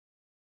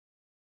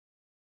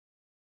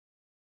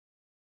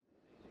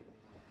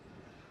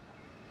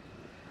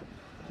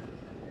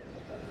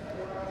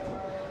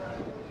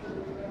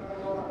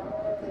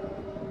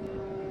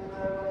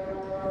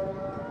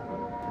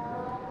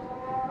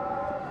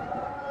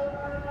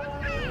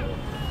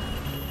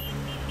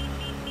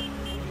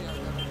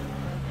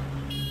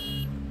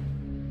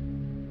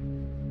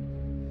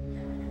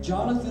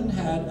Jonathan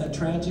had a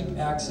tragic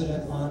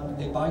accident on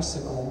a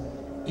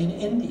bicycle in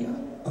India,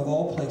 of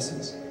all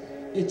places.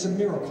 It's a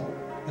miracle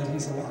that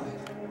he's alive.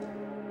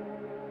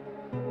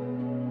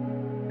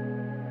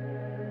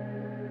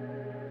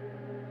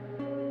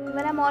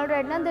 When I'm all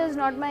right now, there's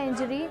not my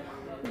injury.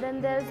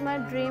 Then there's my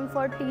dream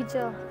for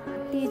teacher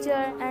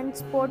and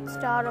sports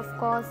star, of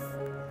course.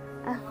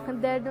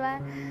 That's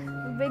my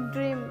big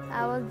dream.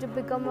 I was to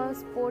become a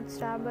sports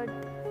star, but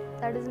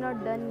that is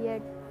not done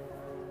yet.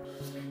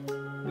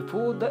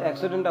 Before the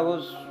accident, I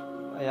was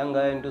a young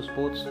guy into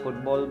sports,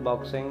 football,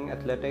 boxing,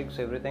 athletics,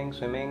 everything,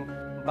 swimming.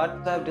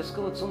 But I've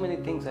discovered so many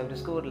things. I've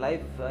discovered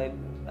life.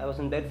 I was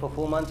in bed for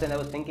 4 months and I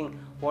was thinking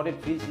what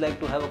it feels like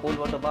to have a cold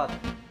water bath.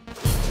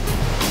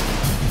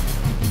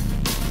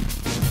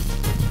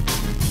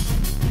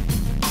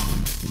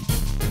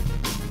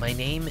 My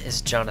name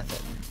is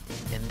Jonathan,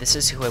 and this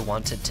is who I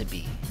wanted to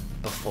be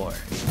before.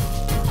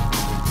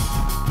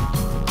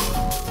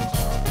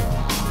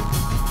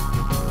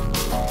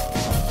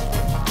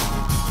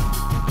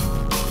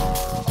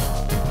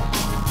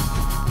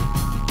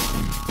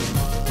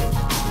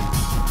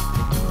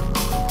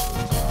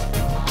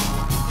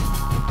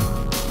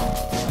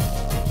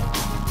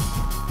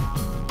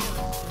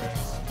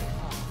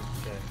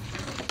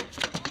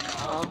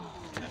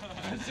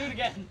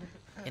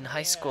 In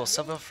high school,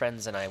 several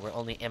friends and I were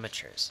only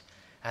amateurs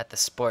at the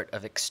sport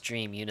of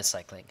extreme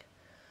unicycling.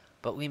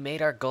 But we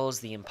made our goals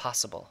the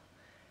impossible,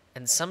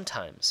 and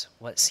sometimes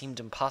what seemed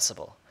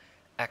impossible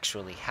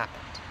actually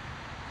happened.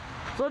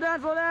 Slow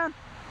down, slow down!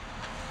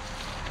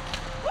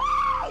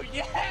 Woo!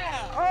 Yeah!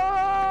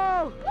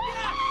 Oh!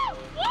 Yeah!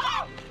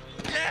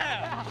 Woo!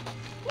 Yeah!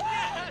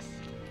 Yes!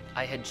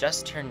 I had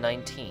just turned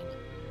 19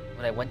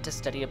 when I went to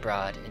study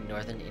abroad in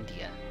northern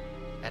India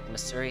at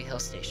Mussoorie Hill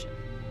Station.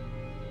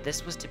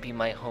 This was to be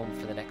my home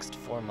for the next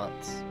 4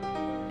 months,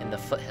 in the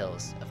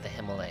foothills of the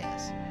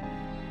Himalayas.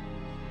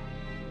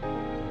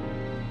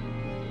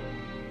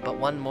 But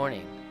one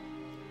morning,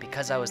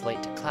 because I was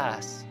late to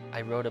class, I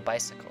rode a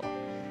bicycle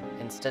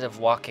instead of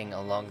walking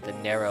along the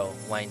narrow,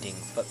 winding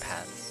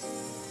footpaths.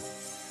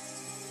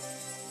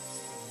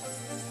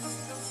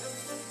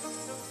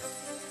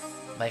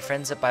 My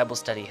friends at Bible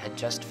study had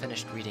just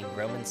finished reading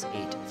Romans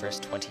 8, verse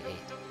 28.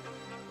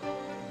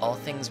 All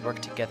things work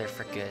together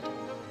for good,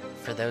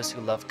 for those who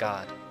love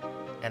God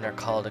and are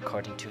called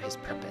according to his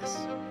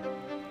purpose.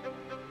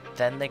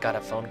 Then they got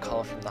a phone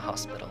call from the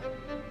hospital.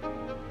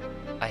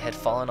 I had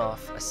fallen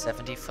off a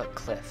 70-foot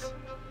cliff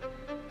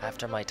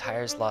after my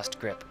tires lost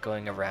grip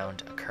going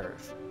around a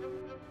curve.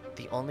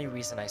 The only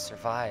reason I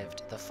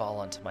survived the fall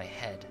onto my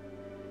head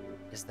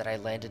is that I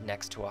landed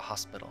next to a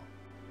hospital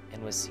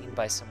and was seen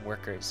by some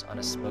workers on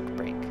a smoke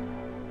break.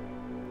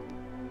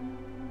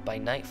 By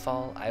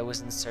nightfall, I was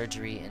in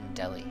surgery in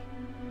Delhi,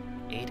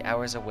 8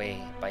 hours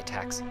away by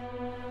taxi.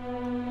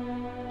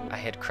 I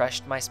had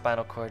crushed my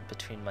spinal cord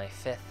between my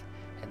 5th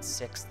and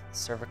 6th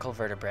cervical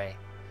vertebrae,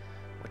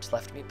 which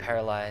left me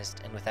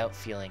paralyzed and without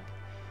feeling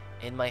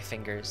in my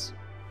fingers,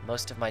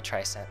 most of my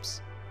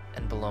triceps,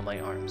 and below my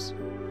arms.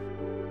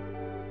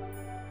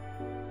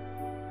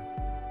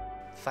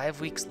 5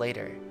 weeks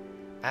later,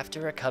 after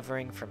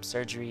recovering from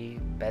surgery,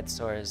 bed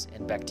sores,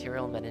 and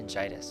bacterial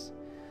meningitis,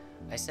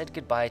 I said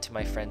goodbye to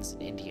my friends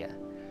in India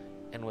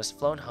and was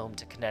flown home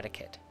to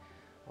Connecticut,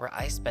 where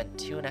I spent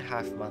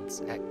 2.5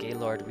 months at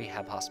Gaylord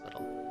Rehab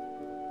Hospital.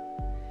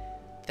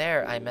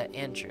 There I met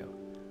Andrew,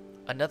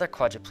 another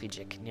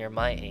quadriplegic near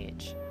my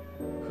age,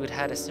 who had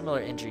had a similar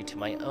injury to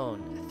my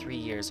own 3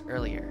 years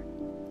earlier.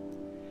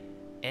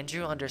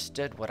 Andrew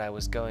understood what I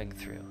was going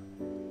through,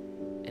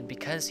 and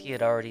because he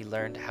had already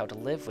learned how to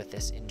live with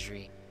this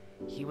injury,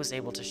 he was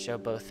able to show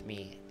both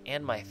me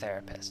and my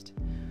therapist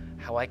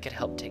how I could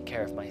help take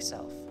care of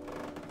myself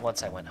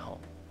once I went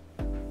home.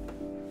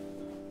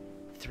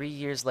 3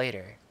 years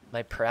later,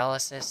 my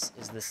paralysis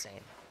is the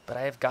same, but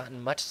I have gotten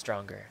much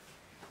stronger,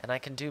 and I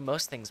can do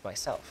most things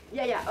myself.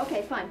 Yeah,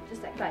 okay, fine.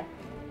 Just a sec, bye.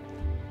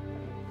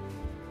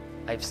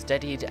 I've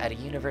studied at a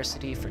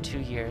university for 2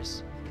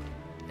 years,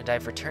 and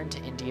I've returned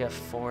to India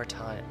 4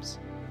 times.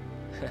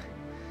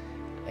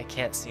 I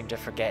can't seem to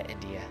forget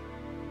India,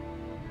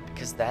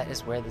 because that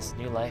is where this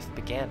new life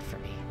began for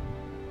me,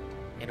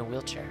 in a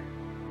wheelchair.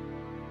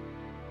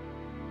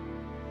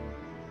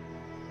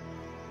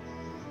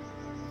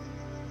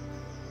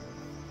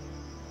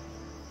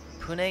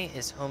 Pune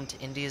is home to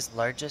India's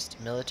largest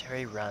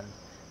military-run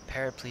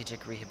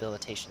paraplegic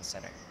rehabilitation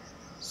center,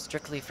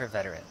 strictly for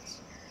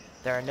veterans.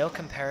 There are no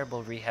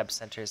comparable rehab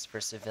centers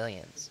for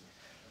civilians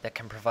that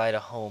can provide a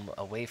home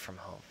away from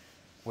home.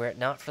 Were it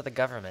not for the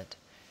government,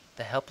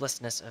 the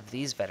helplessness of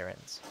these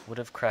veterans would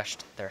have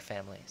crushed their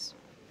families.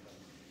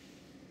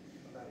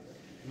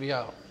 We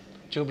are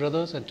 2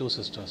 brothers and 2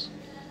 sisters.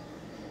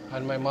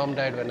 And my mom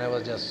died when I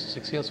was just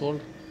 6 years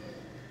old.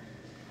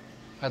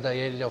 At the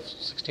age of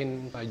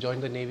 16, I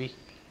joined the Navy.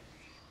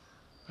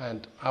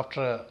 And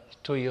after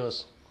 2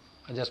 years,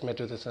 I just met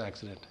with this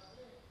accident.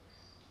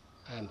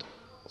 And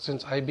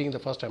since I being the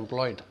first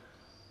employed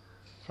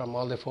from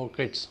all the 4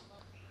 kids,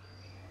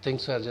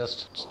 things are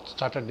just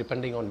started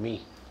depending on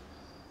me.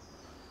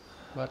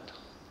 but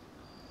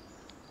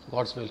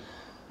God's will.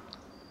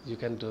 You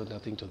can do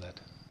nothing to that.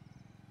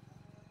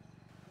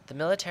 The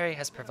military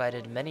has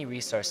provided many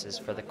resources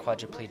for the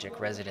quadriplegic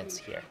residents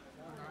here,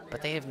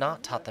 but they have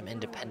not taught them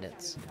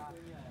independence,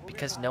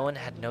 because no one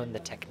had known the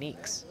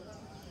techniques.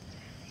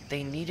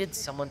 They needed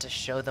someone to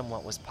show them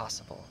what was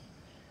possible,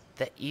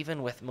 that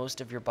even with most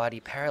of your body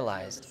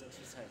paralyzed,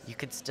 you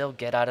could still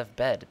get out of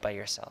bed by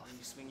yourself.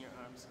 You swing your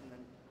arms and then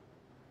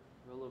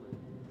roll over.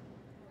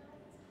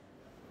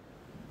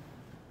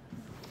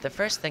 The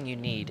first thing you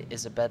need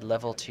is a bed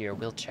level to your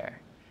wheelchair,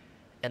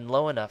 and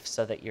low enough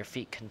so that your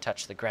feet can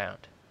touch the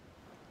ground.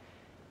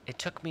 It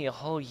took me a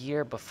whole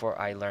year before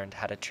I learned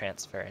how to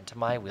transfer into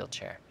my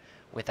wheelchair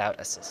without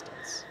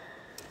assistance.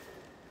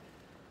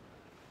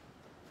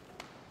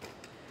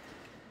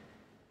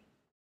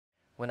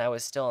 When I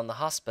was still in the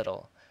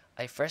hospital,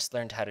 I first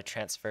learned how to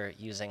transfer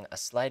using a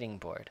sliding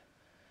board,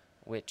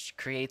 which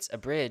creates a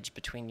bridge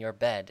between your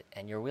bed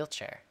and your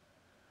wheelchair.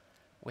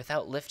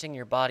 Without lifting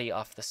your body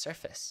off the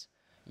surface,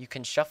 you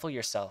can shuffle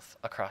yourself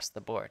across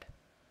the board.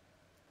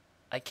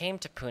 I came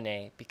to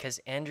Pune because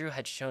Andrew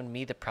had shown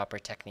me the proper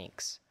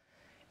techniques,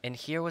 and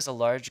here was a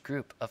large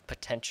group of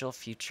potential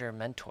future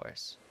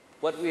mentors.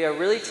 What we are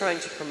really trying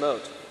to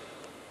promote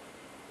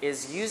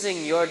is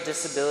using your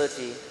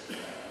disability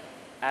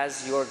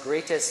as your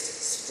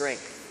greatest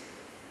strength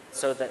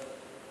so that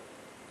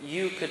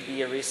you could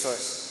be a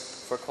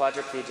resource for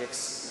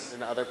quadriplegics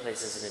in other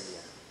places in India.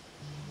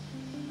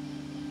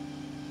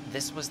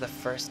 This was the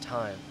first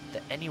time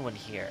that anyone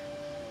here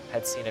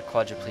had seen a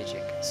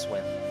quadriplegic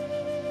swim.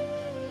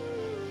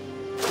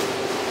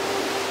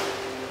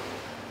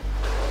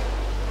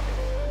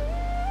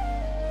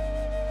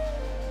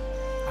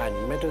 I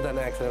met with an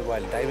accident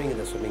while diving in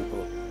the swimming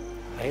pool.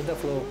 I hit the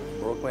floor,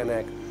 broke my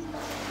neck.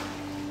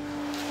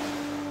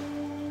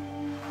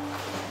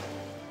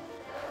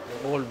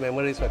 The old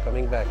memories were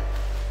coming back.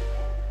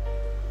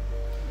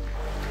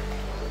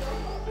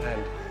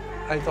 And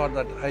I thought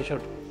that I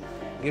should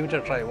give it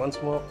a try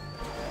once more,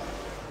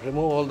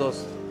 remove all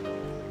those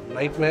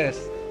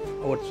nightmares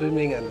about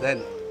swimming, and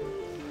then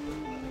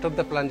took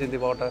the plunge in the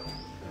water.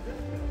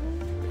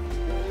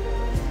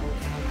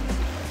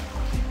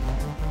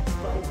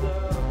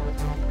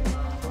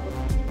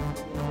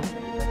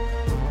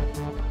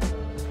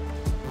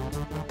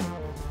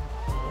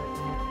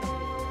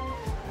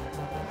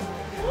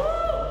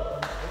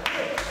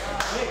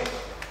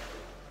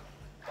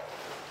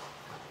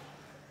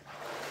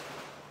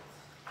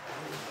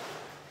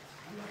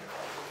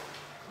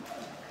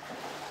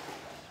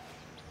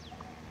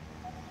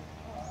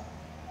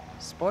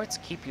 Sports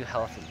keep you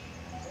healthy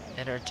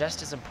and are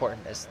just as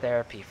important as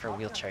therapy for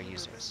wheelchair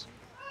users.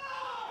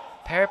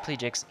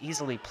 Paraplegics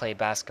easily play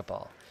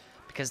basketball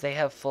because they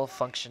have full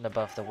function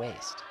above the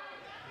waist,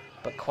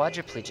 but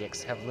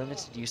quadriplegics have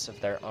limited use of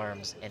their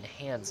arms and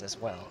hands as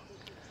well,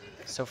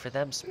 so for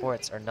them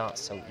sports are not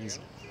so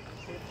easy.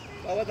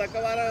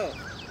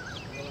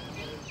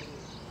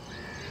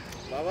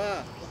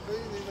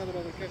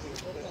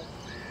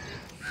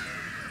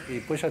 We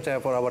push a chair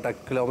for about a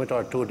kilometer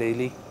or two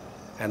daily,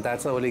 and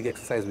that's the only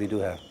exercise we do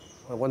have.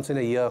 Once in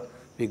a year,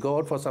 we go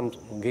out for some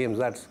games.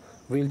 That's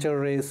wheelchair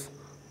race,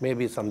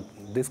 maybe some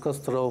discus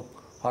throw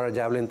or a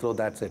javelin throw,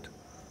 that's it.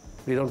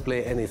 We don't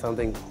play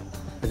something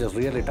which is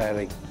really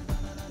tiring,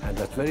 and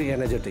that's very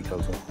energetic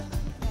also.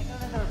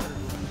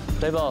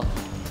 Play ball.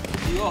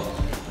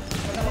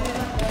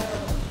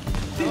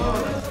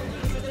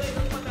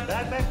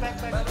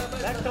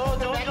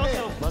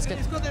 Basket.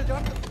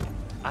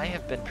 I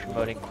have been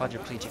promoting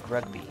quadriplegic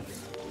rugby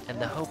in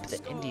the hope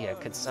that India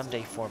could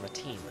someday form a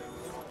team.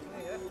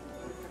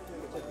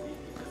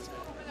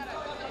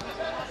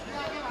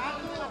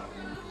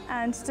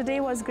 And today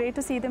was great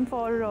to see them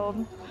for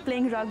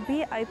playing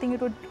rugby. I think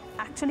it would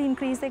actually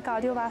increase their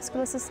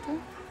cardiovascular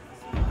system.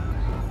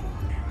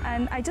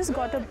 And I just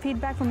got a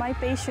feedback from my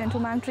patient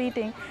whom I'm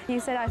treating. He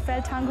said, I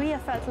felt hungry, I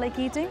felt like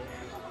eating,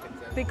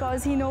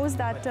 because he knows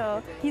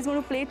that he's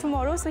going to play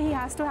tomorrow, so he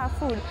has to have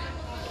food.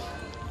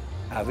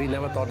 We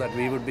never thought that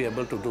we would be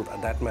able to do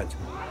that much.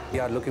 We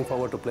are looking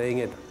forward to playing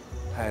it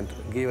and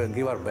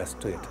give our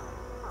best to it.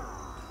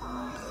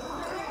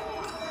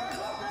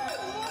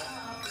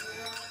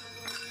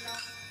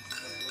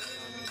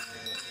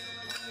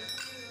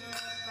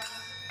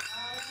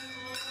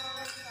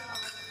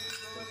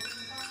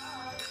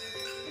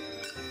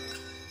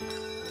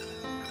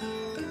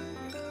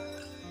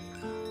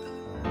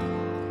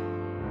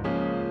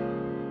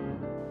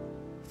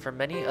 For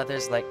many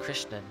others like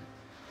Krishnan,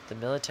 the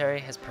military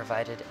has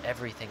provided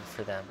everything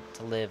for them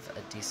to live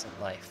a decent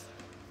life.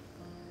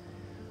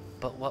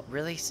 But what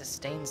really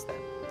sustains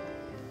them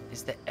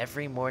is that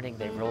every morning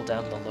they roll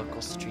down the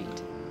local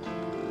street,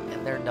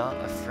 and they're not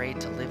afraid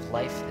to live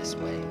life this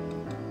way.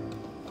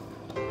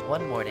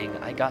 One morning,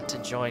 I got to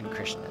join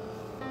Krishnan.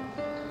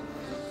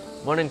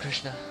 Morning,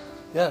 Krishna.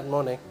 Yeah,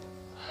 morning.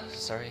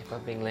 Sorry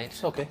about being late.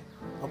 It's okay,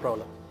 no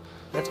problem.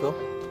 Let's go.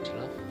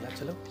 Chalo. Yeah,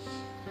 chalo.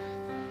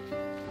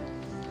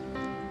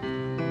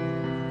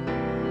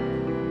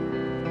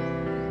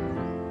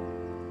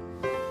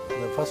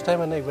 The first time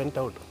when I went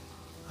out,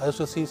 I used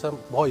to see some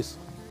boys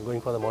going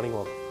for the morning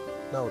walk.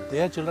 Now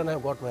their children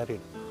have got married.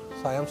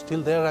 So I am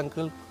still their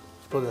uncle,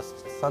 to the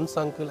son's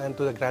uncle and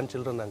to the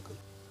grandchildren uncle.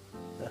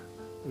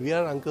 We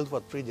are uncles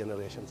for 3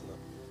 generations now.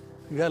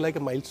 We are like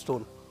a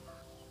milestone.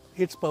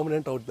 It's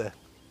permanent out there.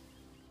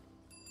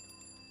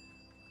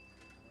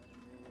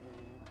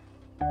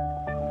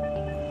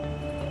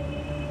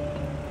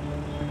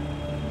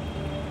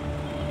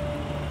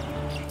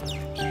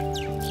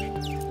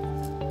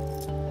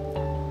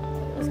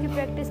 उसकी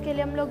practice के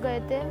लिए हम लोग गए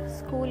थे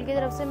school की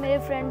तरफ से, मेरे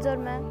फ्रेंड्स और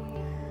मैं।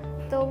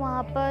 तो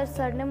वहाँ पर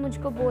सर ने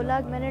मुझको बोला,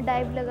 मैंने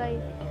डाइव लगाई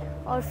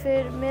और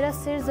फिर मेरा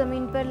सिर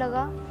ज़मीन पर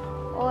लगा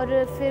और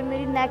फिर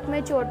मेरी नेक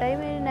में चोट आई,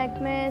 मेरी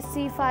नेक में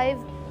C5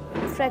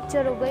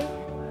 फ्रैक्चर हो गई।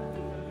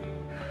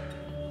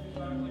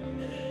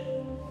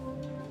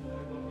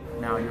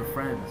 Now your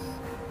friends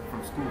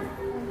from school,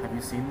 have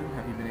you seen them?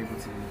 Have you been able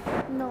to?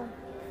 No,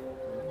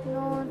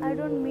 I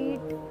don't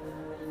meet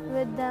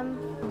with them.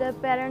 Their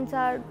parents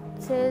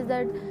says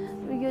that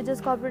you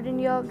just cooperate in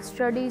your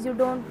studies, you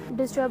don't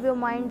disturb your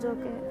minds,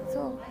 okay?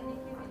 So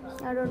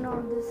I don't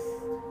know this.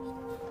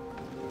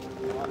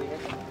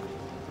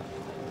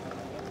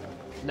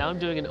 Now I'm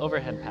doing an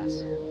overhead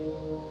pass.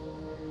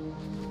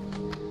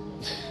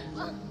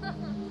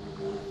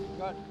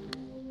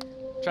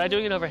 Try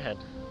doing an overhead.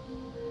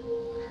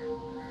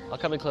 I'll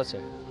come in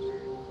closer.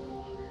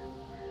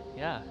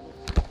 Yeah.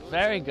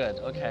 Very good.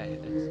 Okay.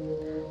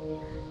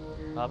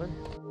 Robin?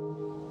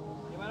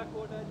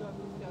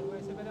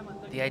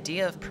 The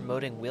idea of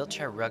promoting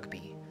wheelchair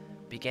rugby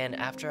began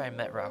after I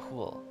met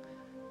Rahul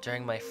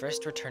during my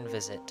first return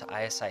visit to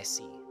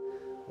ISIC,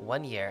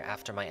 1 year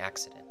after my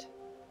accident.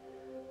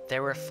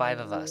 There were 5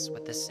 of us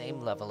with the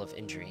same level of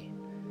injury: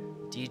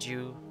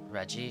 Diju,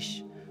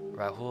 Rajesh,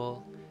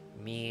 Rahul,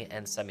 me,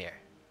 and Samir.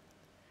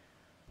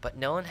 But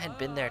no one had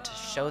been there to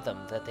show them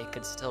that they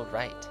could still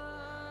write,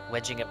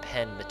 wedging a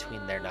pen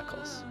between their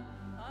knuckles,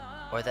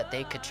 or that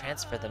they could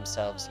transfer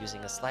themselves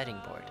using a sliding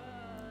board.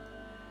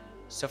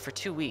 So for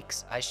 2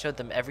 weeks, I showed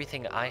them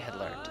everything I had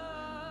learned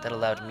that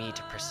allowed me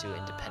to pursue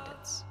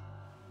independence.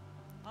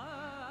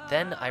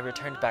 Then I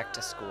returned back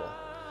to school,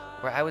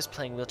 where I was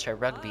playing wheelchair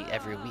rugby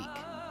every week.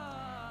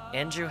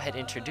 Andrew had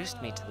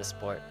introduced me to the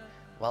sport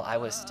while I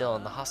was still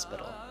in the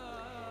hospital,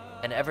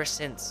 and ever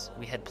since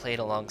we had played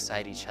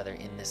alongside each other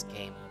in this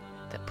game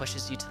that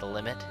pushes you to the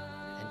limit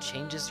and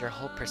changes your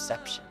whole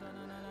perception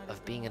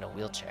of being in a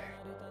wheelchair.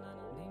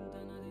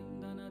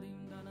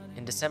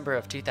 In December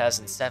of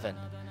 2007,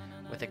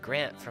 with a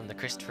grant from the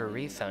Christopher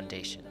Reeve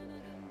Foundation,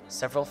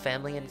 several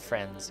family and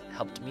friends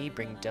helped me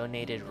bring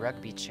donated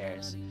rugby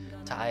chairs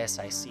to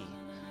ISIC,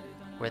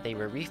 where they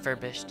were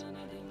refurbished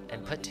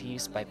and put to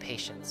use by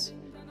patients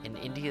in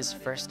India's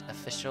first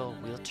official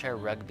wheelchair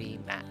rugby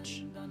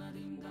match.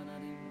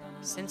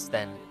 Since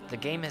then, the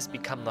game has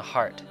become the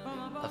heart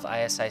of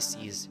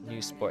ISIC's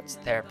new sports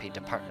therapy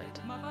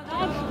department.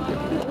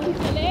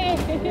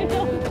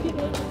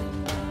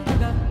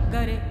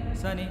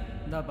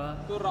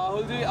 तो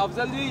राहुल जी,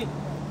 अफजल जी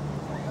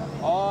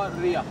और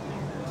रिया,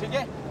 ठीक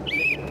है?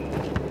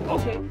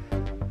 Okay.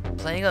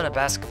 Playing on a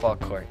basketball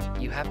court,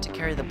 you have to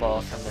carry the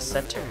ball from the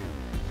center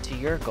to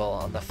your goal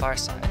on the far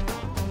side.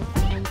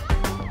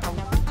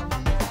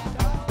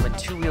 When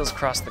 2 wheels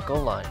cross the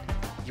goal line,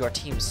 your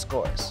team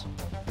scores.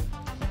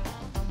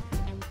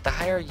 The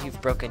higher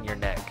you've broken your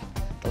neck,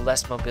 the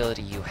less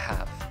mobility you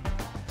have.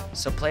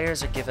 So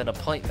players are given a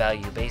point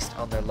value based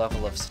on their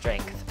level of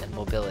strength and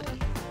mobility.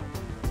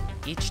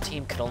 Each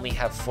team can only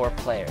have 4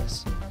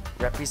 players,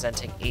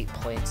 representing 8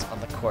 points on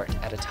the court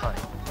at a time.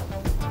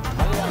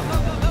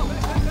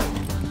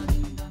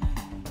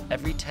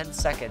 Every 10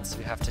 seconds,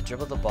 you have to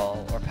dribble the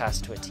ball or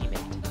pass to a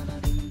teammate.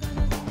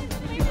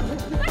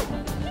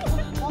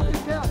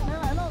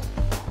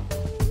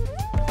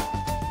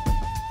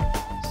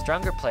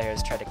 Stronger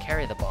players try to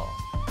carry the ball,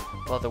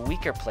 while the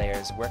weaker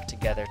players work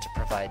together to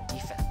provide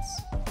defense.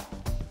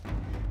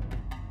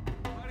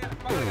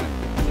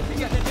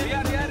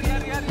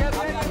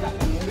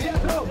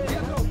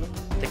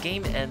 The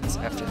game ends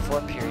after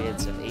 4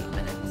 periods of 8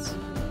 minutes.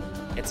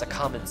 It's a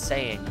common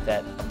saying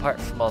that, apart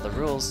from all the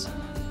rules,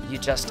 you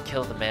just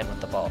kill the man with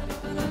the ball.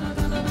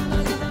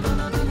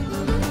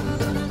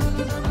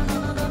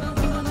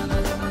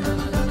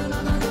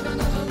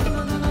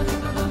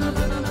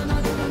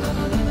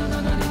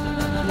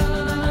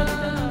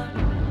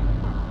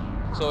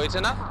 So it's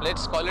enough.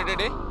 Let's call it a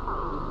day.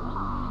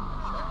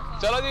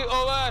 चलो जी,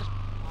 over.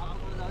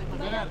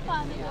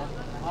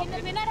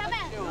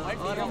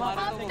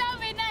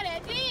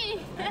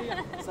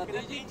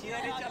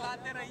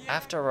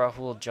 After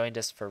Rahul joined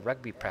us for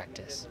rugby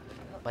practice,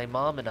 my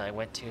mom and I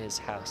went to his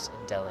house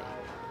in Delhi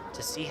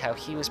to see how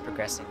he was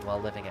progressing while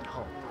living at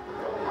home.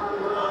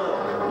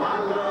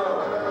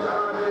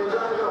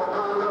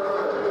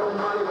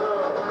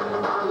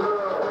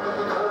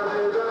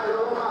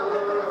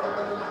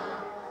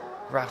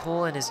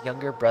 Rahul and his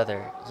younger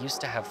brother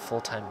used to have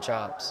full-time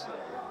jobs,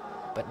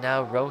 but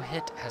now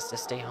Rohit has to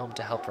stay home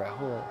to help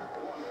Rahul,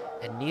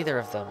 and neither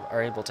of them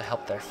are able to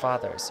help their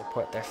father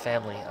support their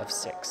family of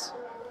 6.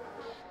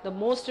 The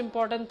most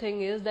important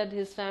thing is that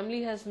his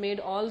family has made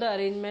all the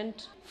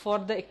arrangement for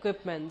the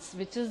equipments,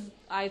 which is,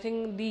 I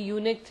think, the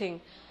unique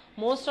thing.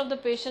 Most of the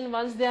patients,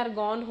 once they are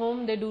gone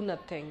home, they do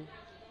nothing.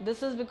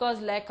 This is because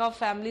lack of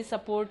family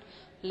support,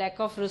 lack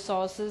of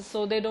resources,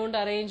 so they don't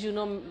arrange,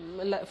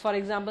 for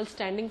example,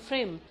 standing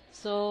frame.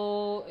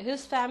 So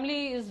his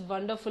family is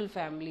wonderful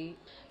family.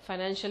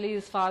 Financially,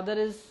 his father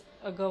is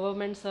a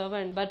government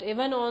servant, but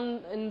even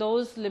in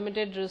those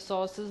limited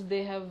resources,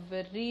 they have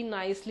very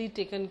nicely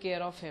taken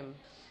care of him.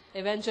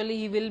 Eventually,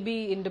 he will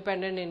be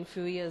independent in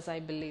few years, I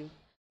believe.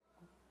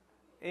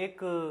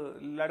 एक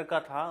लड़का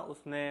था,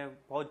 उसने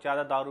बहुत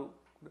ज़्यादा दारू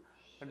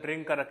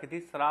drink कर रखी थी,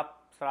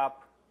 शराब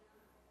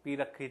पी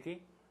रखी थी,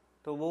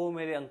 तो वो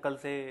मेरे अंकल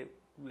से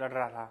लड़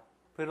रहा था.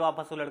 फिर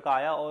वापस वो लड़का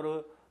आया और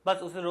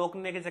बस उसे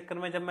रोकने के चक्कर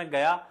में जब मैं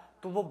गया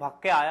तो वो भाग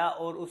के आया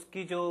और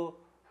उसकी जो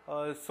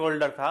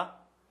शोल्डर था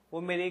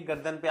वो मेरी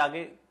गर्दन पे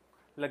आगे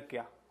लग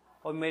गया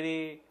और मेरी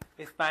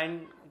स्पाइन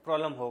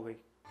प्रॉब्लम हो गई.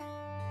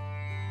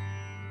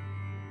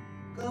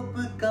 कब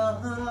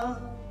कहाँ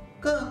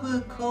कब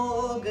खो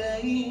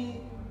गई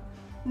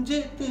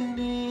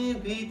जितने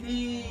भी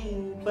थी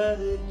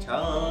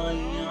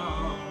परछाइयाँ,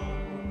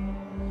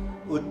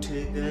 उठ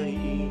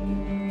गई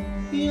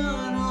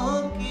यारों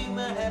की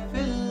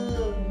महफिल,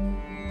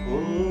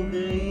 हो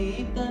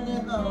गई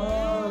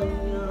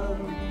तन्हाइयाँ.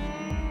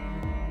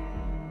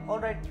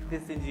 Alright,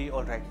 this is G,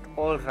 alright,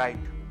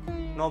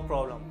 no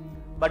problem.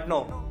 But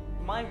no,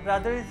 my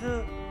brother is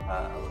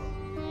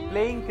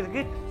playing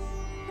cricket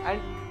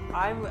and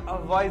I'm a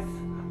voice,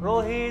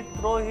 Rohit,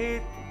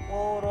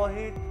 oh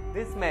Rohit,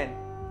 this man,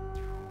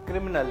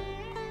 criminal,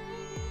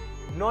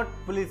 not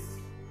police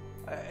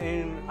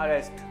in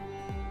arrest.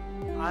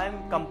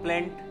 I'm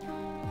complaint,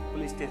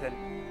 police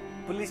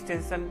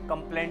station,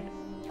 complaint,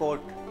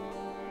 court.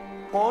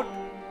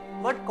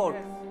 What court?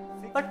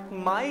 But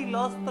my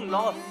loss the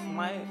loss,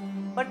 my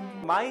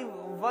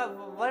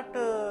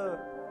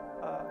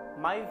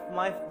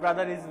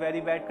brother is very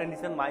bad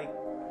condition, my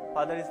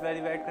father is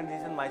very bad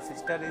condition, my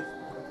sister is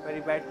very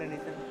bad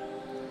condition.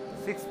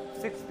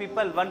 Six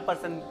people, one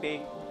person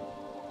pay.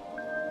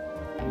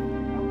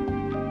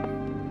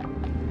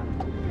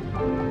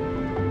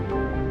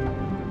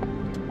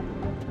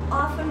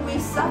 Often we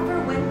suffer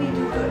when we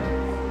do good,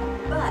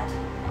 but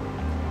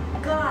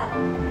God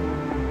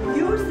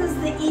uses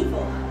the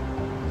evil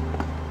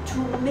to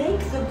make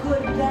the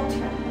good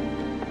better.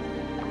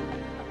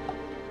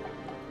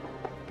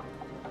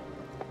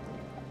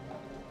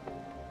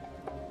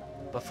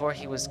 Before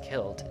he was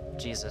killed,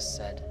 Jesus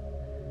said,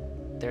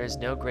 "There is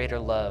no greater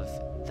love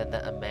than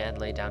that a man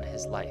lay down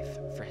his life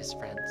for his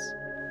friends."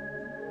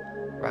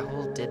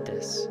 Rahul did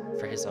this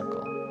for his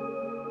uncle.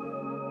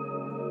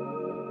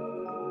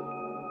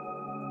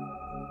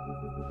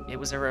 It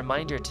was a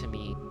reminder to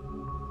me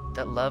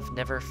that love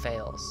never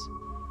fails,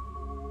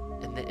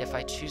 and that if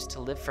I choose to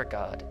live for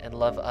God and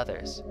love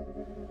others,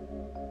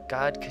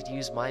 God could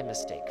use my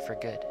mistake for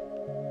good.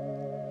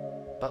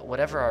 But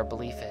whatever our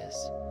belief is,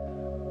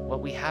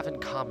 what we have in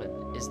common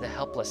is the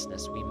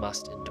helplessness we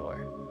must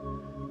endure,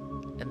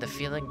 and the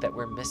feeling that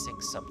we're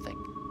missing something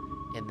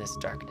in this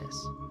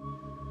darkness,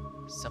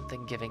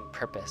 something giving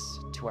purpose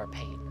to our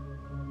pain.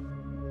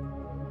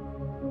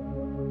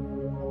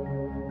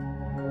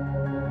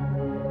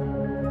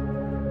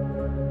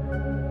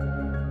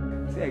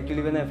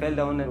 Actually, when I fell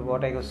down,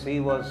 what I could see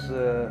was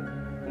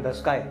the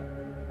sky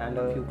and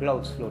a few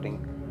clouds floating.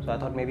 So I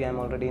thought maybe I'm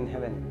already in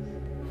heaven.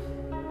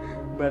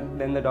 But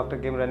then the doctor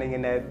came running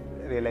in and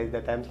I realized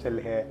that I'm still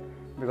here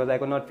because I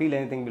could not feel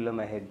anything below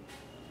my head.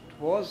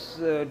 It was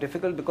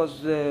difficult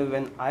because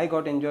when I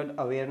got injured,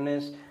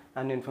 awareness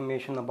and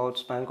information about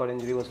spinal cord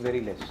injury was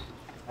very less.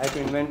 I had to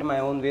invent my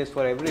own ways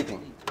for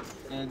everything.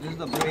 This is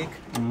the brake,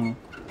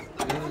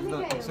 this is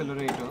the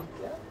accelerator,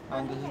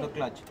 and this is the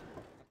clutch.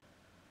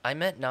 I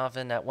met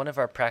Navin at one of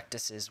our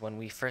practices when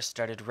we first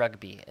started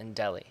rugby in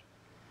Delhi.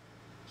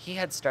 He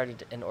had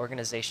started an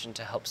organization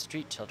to help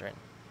street children,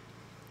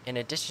 in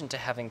addition to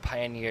having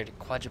pioneered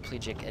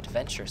quadriplegic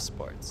adventure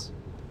sports.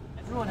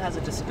 Everyone has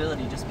a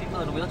disability, just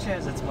people in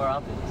wheelchairs, it's more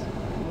obvious.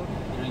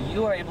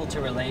 You are able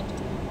to relate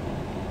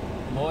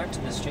more to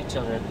the street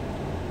children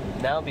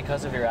now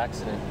because of your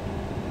accident.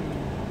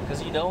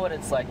 Because you know what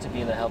it's like to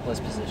be in a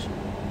helpless position,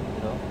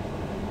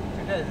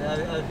 It is.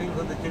 I feel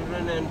for the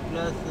children, and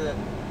plus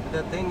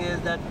the thing is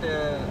that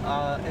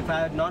if I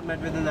had not met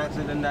with an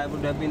accident, I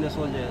would have been a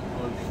soldier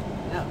only.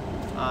 Yeah.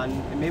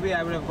 And maybe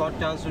I would have got a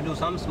chance to do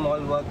some small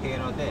work here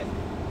or there.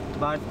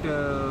 But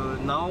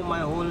now my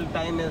whole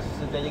time is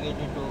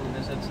dedicated to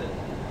this itself.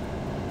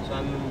 So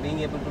I'm being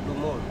able to do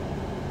more.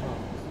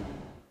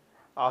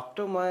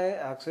 After my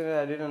accident,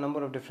 I did a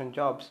number of different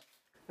jobs.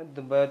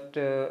 But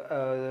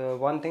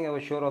one thing I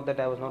was sure of, that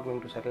I was not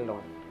going to settle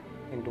down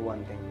into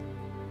one thing.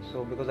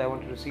 So because I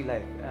wanted to see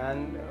life.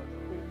 And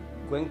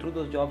going through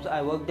those jobs,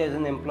 I worked as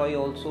an employee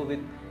also with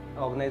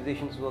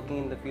organizations working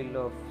in the field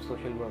of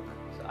social work.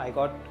 So I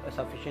got a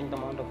sufficient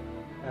amount of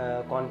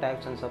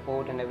contacts and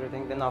support and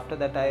everything. Then after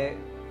that, I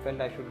felt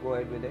I should go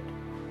ahead with it.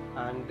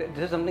 And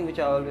this is something which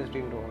I always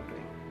dreamed about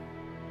doing.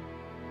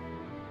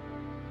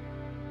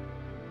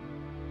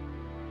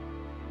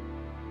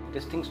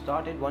 This thing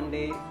started one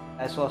day.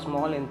 I saw a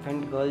small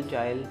infant girl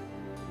child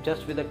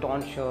just with a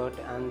torn shirt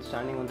and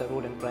standing on the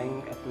road and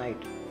crying at night.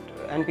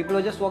 And people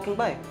were just walking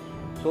by.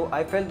 So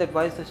I felt that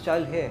why is this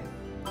child here?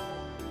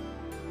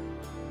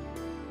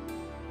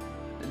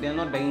 They are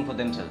not begging for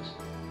themselves.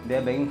 They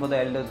are begging for the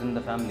elders in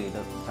the family.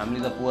 The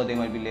families are poor, they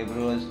might be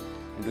laborers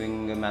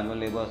doing manual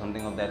labor or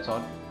something of that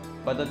sort.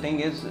 But the thing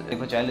is,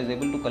 if a child is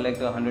able to collect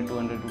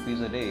 100-200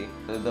 rupees a day,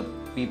 the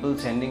people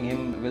sending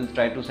him will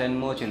try to send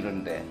more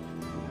children there.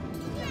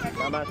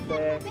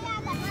 Namaste.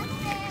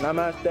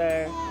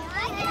 Namaste.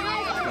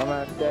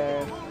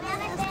 Namaste.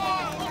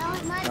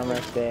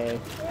 Namaste.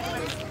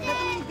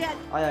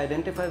 I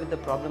identify with the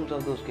problems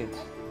of those kids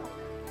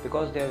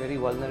because they are very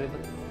vulnerable.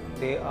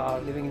 They are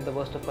living in the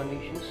worst of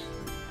conditions.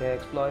 They are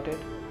exploited,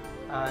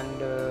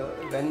 and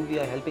when we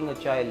are helping a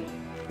child,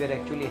 we are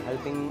actually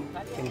helping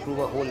improve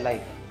a whole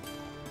life.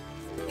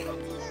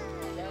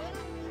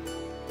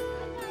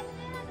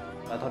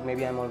 I thought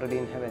maybe I'm already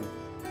in heaven,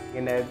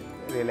 and I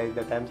realized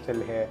that I'm still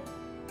here.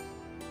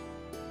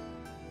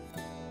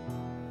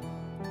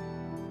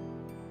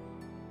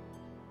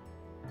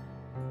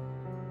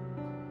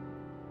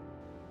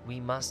 We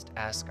must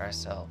ask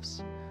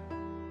ourselves,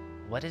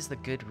 what is the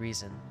good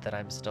reason that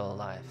I'm still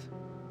alive?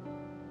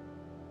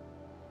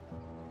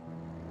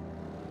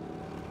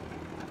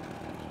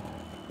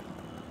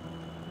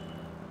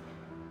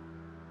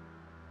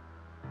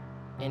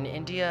 In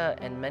India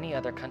and many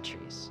other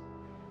countries,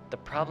 the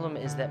problem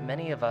is that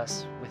many of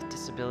us with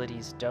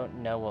disabilities don't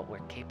know what we're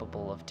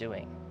capable of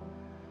doing,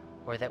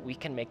 or that we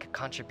can make a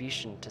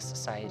contribution to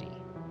society.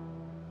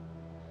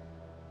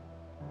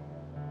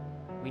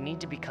 We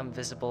need to become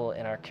visible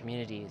in our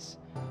communities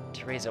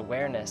to raise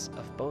awareness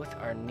of both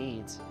our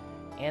needs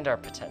and our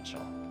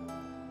potential.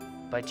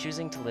 By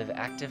choosing to live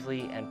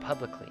actively and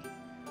publicly,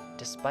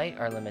 despite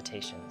our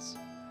limitations,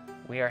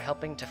 we are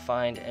helping to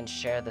find and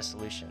share the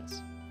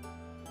solutions.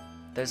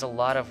 There's a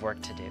lot of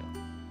work to do,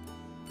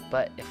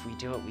 but if we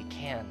do what we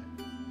can,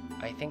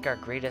 I think our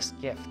greatest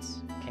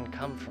gifts can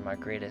come from our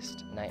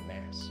greatest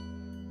nightmares.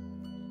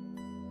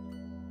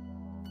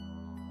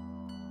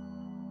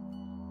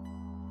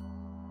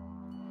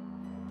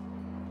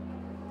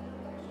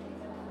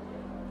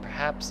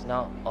 Perhaps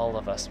not all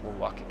of us will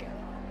walk again,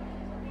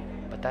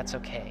 but that's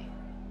okay,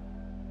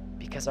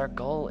 because our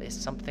goal is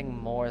something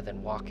more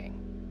than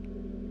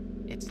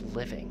walking. It's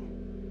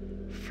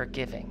living,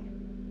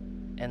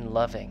 forgiving, and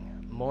loving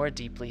more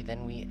deeply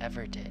than we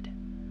ever did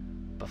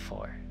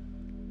before.